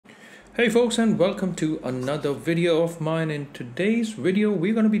Hey folks, and welcome to another video of mine. In today's video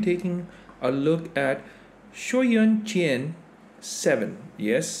we're going to be taking a look at Xuan-Yuan 7.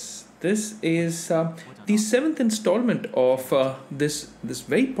 Yes, this is the seventh installment of this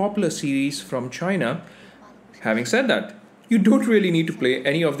very popular series from China. Having said that, you don't really need to play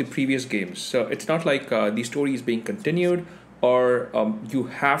any of the previous games, so it's not like the story is being continued or you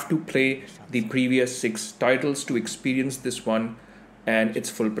have to play the previous 6 titles to experience this one and its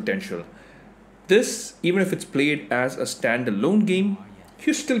full potential. This, even if it's played as a standalone game,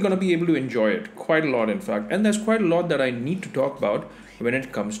 you're still going to be able to enjoy it quite a lot, in fact. And there's quite a lot that I need to talk about when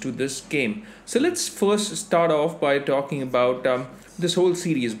it comes to this game. So let's first start off by talking about this whole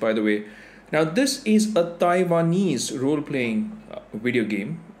series, by the way. Now, this is a Taiwanese role-playing video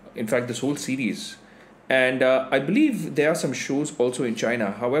game. In fact, this whole series. And I believe there are some shows also in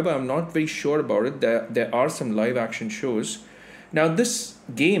China. However, I'm not very sure about it. There are some live action shows. Now, this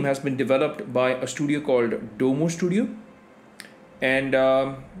game has been developed by a studio called DOMO Studio. And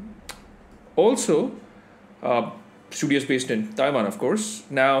also, studios based in Taiwan, of course.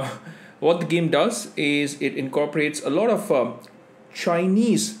 Now, what the game does is it incorporates a lot of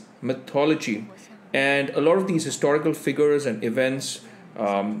Chinese mythology and a lot of these historical figures and events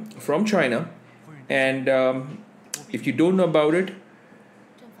from China. And if you don't know about it,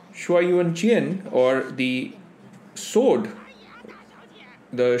 Xuan-Yuan or the sword,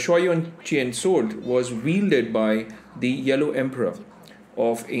 the Xuan-Yuan sword was wielded by the Yellow Emperor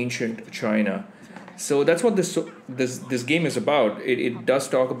of ancient China. So that's what this game is about. It does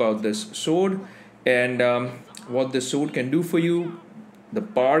talk about this sword and what this sword can do for you, the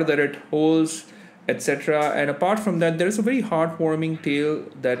power that it holds, etc. And apart from that, there is a very heartwarming tale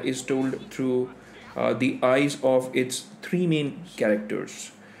that is told through the eyes of its 3 main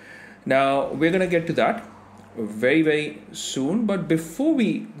characters. Now, we're going to get to that very soon, but before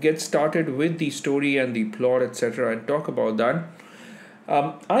we get started with the story and the plot, etc., and talk about that,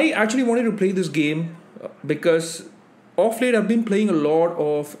 I actually wanted to play this game because of late I've been playing a lot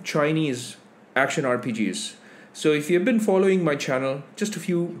of Chinese action RPGs. So if you've been following my channel, just a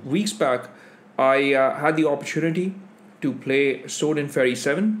few weeks back I had the opportunity to play Sword and Fairy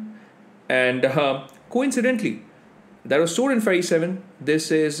 7, and coincidentally that was Sword and Fairy 7. This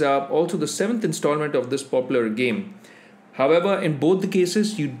is also the 7th installment of this popular game. However, in both the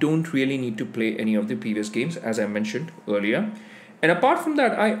cases, you don't really need to play any of the previous games, as I mentioned earlier. And apart from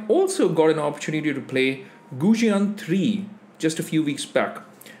that, I also got an opportunity to play Gujian 3 just a few weeks back.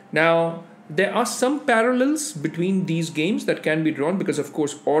 Now, there are some parallels between these games that can be drawn because, of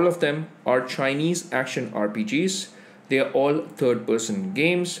course, all of them are Chinese action RPGs. They are all third-person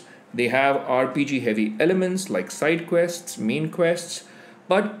games. They have RPG heavy elements like side quests, main quests,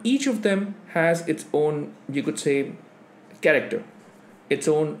 but each of them has its own, you could say, character, its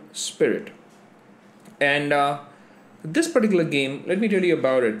own spirit. And this particular game, let me tell you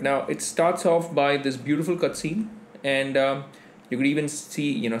about it. Now, it starts off by this beautiful cutscene, and you could even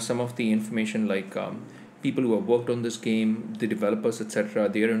see, some of the information like people who have worked on this game, the developers, etc.,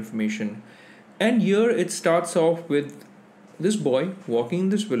 their information. And here it starts off with this boy walking in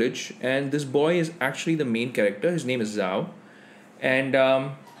this village, and this boy is actually the main character. His name is Zhao, and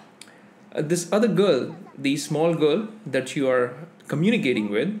this other girl, the small girl that you are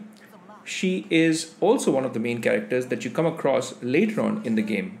communicating with, she is also one of the main characters that you come across later on in the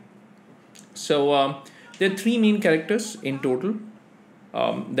game. So there are 3 main characters in total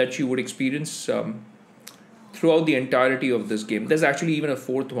that you would experience throughout the entirety of this game. There's actually even a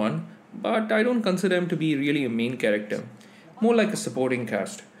 4th one, but I don't consider him to be really a main character, more like a supporting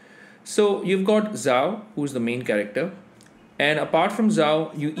cast. So you've got Zhao, who's the main character, and apart from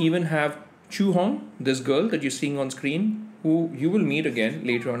Zhao, you even have Chu Hong, this girl that you're seeing on screen, who you will meet again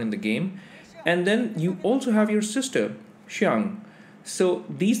later on in the game, and then you also have your sister, Xiang. So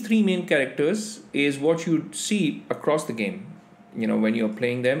these 3 main characters is what you see across the game, when you're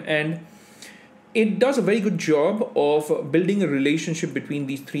playing them, and it does a very good job of building a relationship between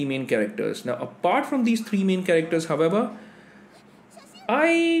these 3 main characters. Now, apart from these 3 main characters, however,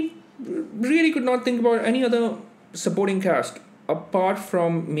 I really could not think about any other supporting cast apart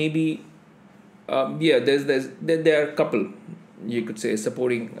from maybe there are a couple, you could say,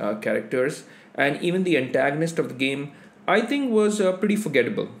 supporting characters, and even the antagonist of the game I think was pretty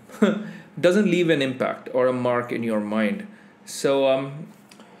forgettable. Doesn't leave an impact or a mark in your mind. So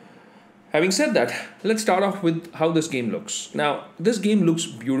having said that, let's start off with how this game looks. Now, this game looks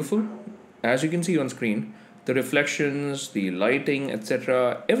beautiful, as you can see on screen. The reflections, the lighting,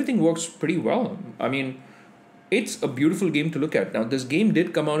 etc., everything works pretty well. I mean, it's a beautiful game to look at. Now, this game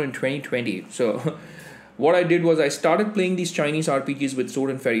did come out in 2020, so what I did was I started playing these Chinese RPGs with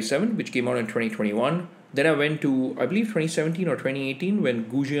Sword and Fairy 7, which came out in 2021. Then I went to, I believe, 2017 or 2018 when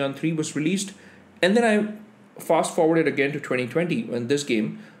Gujian 3 was released. And then I fast forwarded again to 2020 when this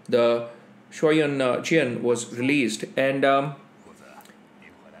game, the Xuan-Yuan was released. And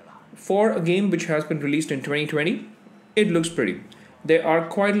for a game which has been released in 2020, it looks pretty. There are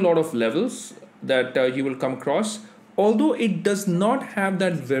quite a lot of levels that you will come across, although it does not have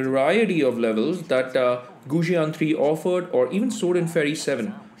that variety of levels that Gujian 3 offered or even Sword and Fairy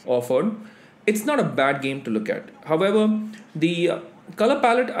 7 offered. It's not a bad game to look at. However, the color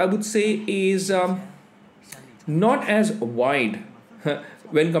palette, I would say, is not as wide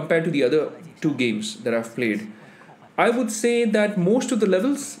when compared to the other two games that I've played. I would say that most of the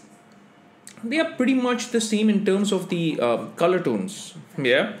levels, they are pretty much the same in terms of the color tones,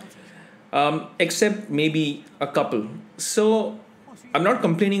 yeah, except maybe a couple. So I'm not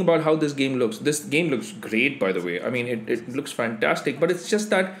complaining about how this game looks. This game looks great, by the way. I mean, it looks fantastic, but it's just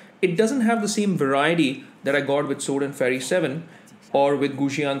that it doesn't have the same variety that I got with Sword and Fairy 7 or with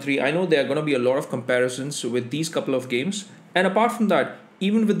Gujian 3. I know there are going to be a lot of comparisons with these couple of games. And apart from that,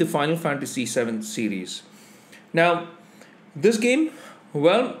 even with the Final Fantasy 7 series. Now, this game,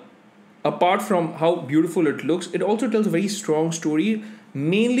 well, apart from how beautiful it looks, it also tells a very strong story,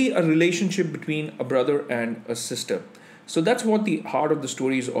 mainly a relationship between a brother and a sister. So that's what the heart of the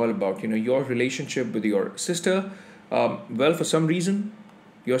story is all about. You know, your relationship with your sister. Well, for some reason,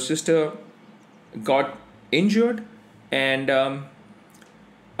 your sister got injured, and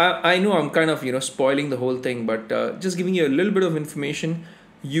I know I'm kind of, you know, spoiling the whole thing, but just giving you a little bit of information.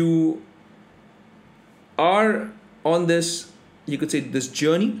 You are on this, you could say, this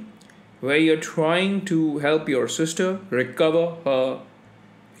journey where you're trying to help your sister recover her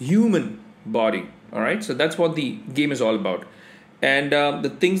human body. All right, so that's what the game is all about. And the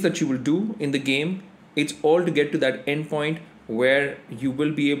things that you will do in the game, it's all to get to that end point where you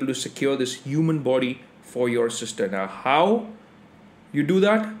will be able to secure this human body for your sister. Now, how you do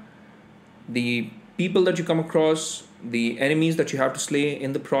that, the people that you come across, the enemies that you have to slay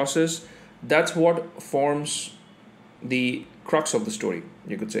in the process, that's what forms the crux of the story,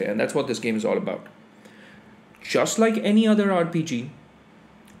 you could say. And that's what this game is all about. Just like any other RPG,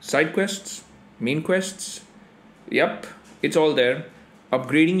 side quests, main quests, yep, it's all there.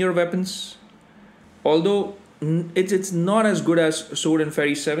 Upgrading your weapons, although it's not as good as Sword and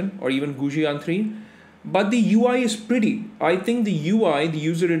Fairy 7 or even Gujian 3, but the UI is pretty. I think the UI, the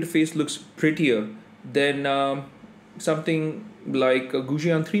user interface, looks prettier than something like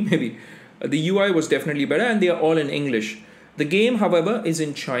Gujian 3 maybe. The UI was definitely better, and they are all in English. The game, however, is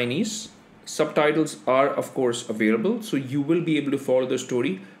in Chinese. Subtitles are, of course, available, so you will be able to follow the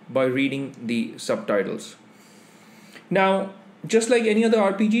story by reading the subtitles. Now, just like any other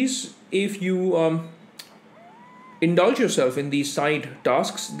RPGs, if you indulge yourself in these side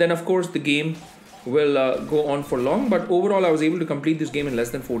tasks, then of course the game will go on for long. But overall, I was able to complete this game in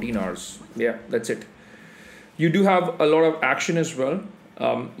less than 14 hours. Yeah, that's it. You do have a lot of action as well.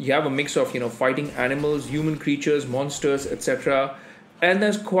 You have a mix of, you know, fighting animals, human creatures, monsters, etc. And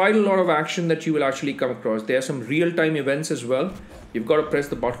there's quite a lot of action that you will actually come across. There are some real-time events as well. You've got to press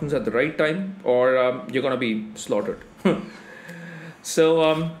the buttons at the right time, or you're going to be slaughtered.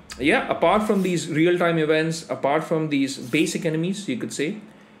 So, yeah, apart from these real-time events, apart from these basic enemies, you could say,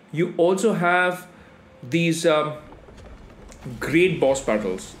 you also have these great boss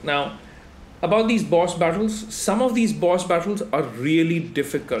battles. Now, about these boss battles, some of these boss battles are really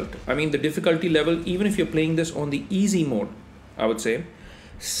difficult. I mean, the difficulty level, even if you're playing this on the easy mode, I would say,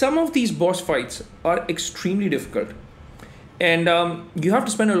 some of these boss fights are extremely difficult. And you have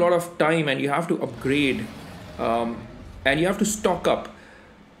to spend a lot of time, and you have to upgrade, and you have to stock up.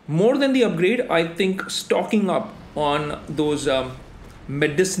 More than the upgrade, I think stocking up on those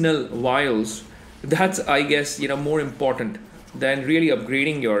medicinal vials, that's, I guess, you know, more important than really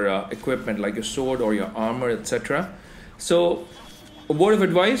upgrading your equipment like your sword or your armor, etc. So, a word of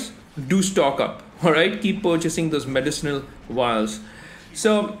advice, do stock up. All right, keep purchasing those medicinal vials.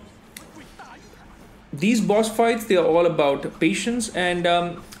 So, these boss fights, they are all about patience, and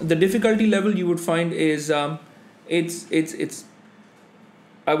the difficulty level you would find is it's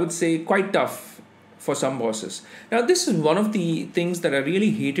I would say quite tough for some bosses. Now, this is one of the things that I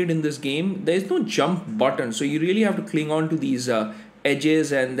really hated in this game. There is no jump button, so you really have to cling on to these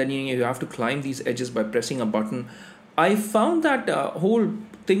edges, and then you have to climb these edges by pressing a button. I found that whole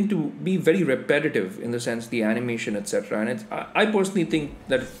thing to be very repetitive in the sense the animation, etc. And I personally think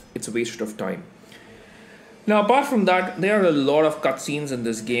that it's a waste of time. Now, apart from that, there are a lot of cutscenes in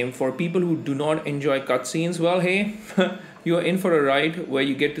this game. For people who do not enjoy cutscenes, well, hey, you're in for a ride where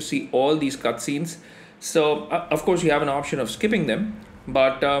you get to see all these cutscenes. So of course you have an option of skipping them,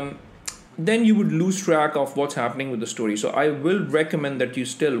 but then you would lose track of what's happening with the story. So I will recommend that you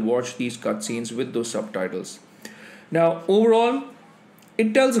still watch these cutscenes with those subtitles. Now overall,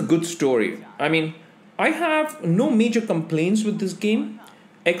 it tells a good story. I mean, I have no major complaints with this game,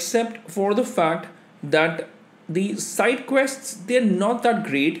 except for the fact that the side quests, they're not that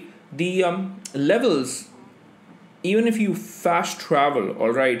great. The levels, even if you fast travel,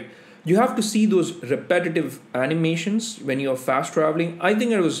 all right, you have to see those repetitive animations when you're fast traveling. I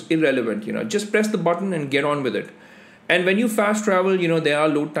think it was irrelevant, just press the button and get on with it. And when you fast travel, there are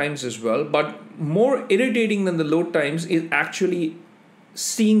load times as well, but more irritating than the load times is actually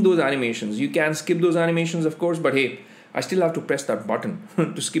seeing those animations. You can skip those animations, of course, but hey, I still have to press that button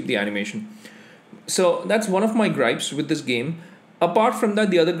to skip the animation. So that's one of my gripes with this game. Apart from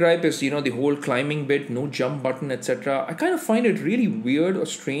that, the other gripe is, the whole climbing bit, no jump button, etc. I kind of find it really weird or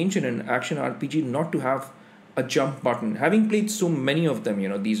strange in an action RPG not to have a jump button. Having played so many of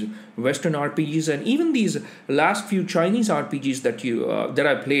them, these Western RPGs and even these last few Chinese RPGs that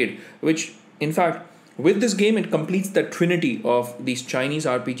I played, which in fact, with this game, it completes the trinity of these Chinese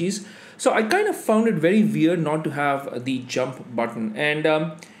RPGs. So I kind of found it very weird not to have the jump button. And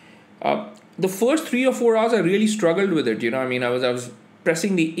the first 3 or 4 hours, I really struggled with it. I mean, I was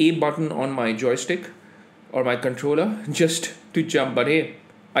pressing the A button on my joystick or my controller just to jump. But hey,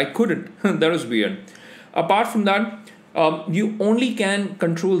 I couldn't. That was weird. Apart from that, you only can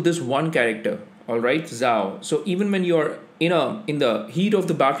control this one character. All right, Zhao. So even when you're in the heat of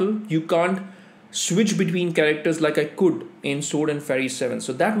the battle, you can't switch between characters like I could in Sword and Fairy 7.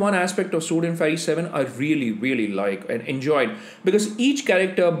 So that one aspect of Sword and Fairy 7 I really like and enjoyed, because each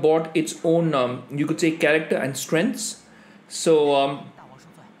character brought its own you could say character and strengths. So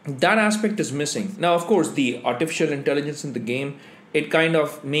that aspect is missing. Now of course the artificial intelligence in the game, it kind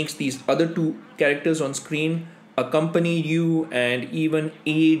of makes these other 2 characters on screen accompany you and even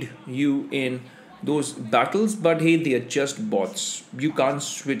aid you in those battles, but hey, they are just bots. You can't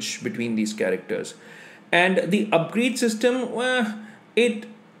switch between these characters. And the upgrade system, well, it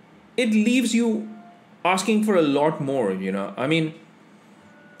leaves you asking for a lot more. I mean,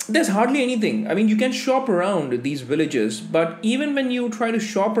 there's hardly anything. I mean, you can shop around these villages, but even when you try to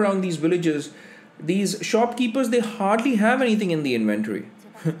shop around these villages, these shopkeepers, they hardly have anything in the inventory.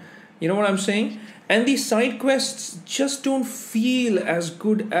 You know what I'm saying? And these side quests just don't feel as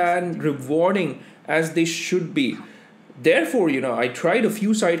good and rewarding as they should be. Therefore, I tried a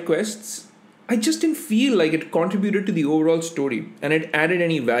few side quests. I just didn't feel like it contributed to the overall story and it added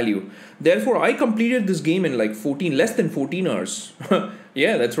any value. Therefore, I completed this game in like less than 14 hours.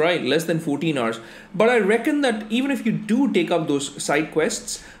 Yeah, that's right, less than 14 hours. But I reckon that even if you do take up those side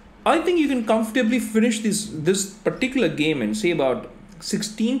quests, I think you can comfortably finish this particular game in say about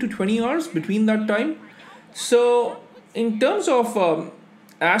 16 to 20 hours between that time. So in terms of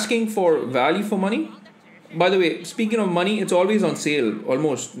asking for value for money, by the way, speaking of money, it's always on sale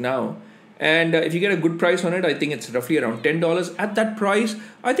almost now. And if you get a good price on it, I think it's roughly around $10. At that price,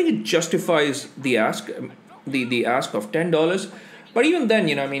 I think it justifies the ask, the ask of $10. But even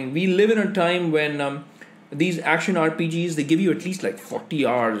then, I mean, we live in a time when these action RPGs, they give you at least like 40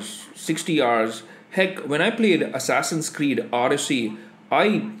 hours, 60 hours. Heck, when I played Assassin's Creed Odyssey,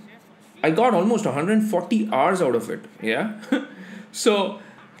 I got almost 140 hours out of it. Yeah. So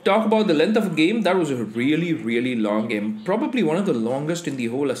talk about the length of a game. That was a really long game, probably one of the longest in the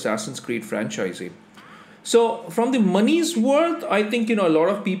whole Assassin's Creed franchise. So from the money's worth, I think a lot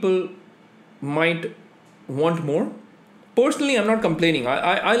of people might want more. Personally, I'm not complaining.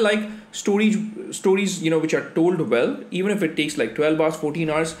 I like stories which are told well, even if it takes like 12 hours, 14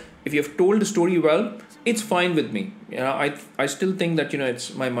 hours. If you have told the story well, it's fine with me. I still think that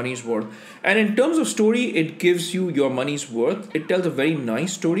it's my money's worth. And in terms of story, it gives you your money's worth. It tells a very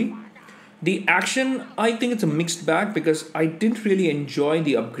nice story. The action, I think it's a mixed bag, because I didn't really enjoy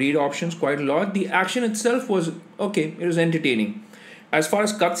the upgrade options quite a lot. The action itself was okay, it was entertaining. As far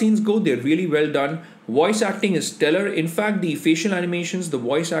as cutscenes go, they're really well done. Voice acting is stellar. In fact, the facial animations, the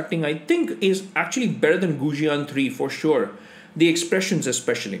voice acting, I think is actually better than Gujian 3 for sure. The expressions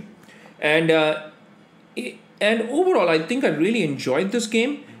especially. And overall, I think I really enjoyed this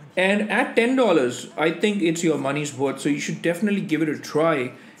game. And at $10, I think it's your money's worth. So you should definitely give it a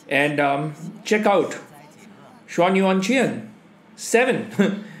try and check out Xuan-Yuan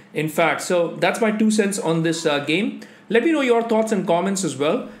 7. In fact, so that's my 2 cents on this game. Let me know your thoughts and comments as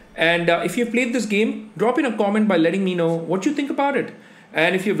well. And if you've played this game, drop in a comment by letting me know what you think about it.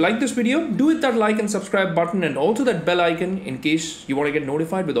 And if you've liked this video, do hit that like and subscribe button and also that bell icon in case you want to get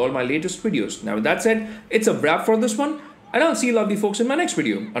notified with all my latest videos. Now with that said, it's a wrap for this one. And I'll see you lovely folks in my next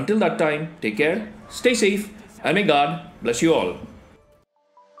video. Until that time, take care, stay safe, and may God bless you all.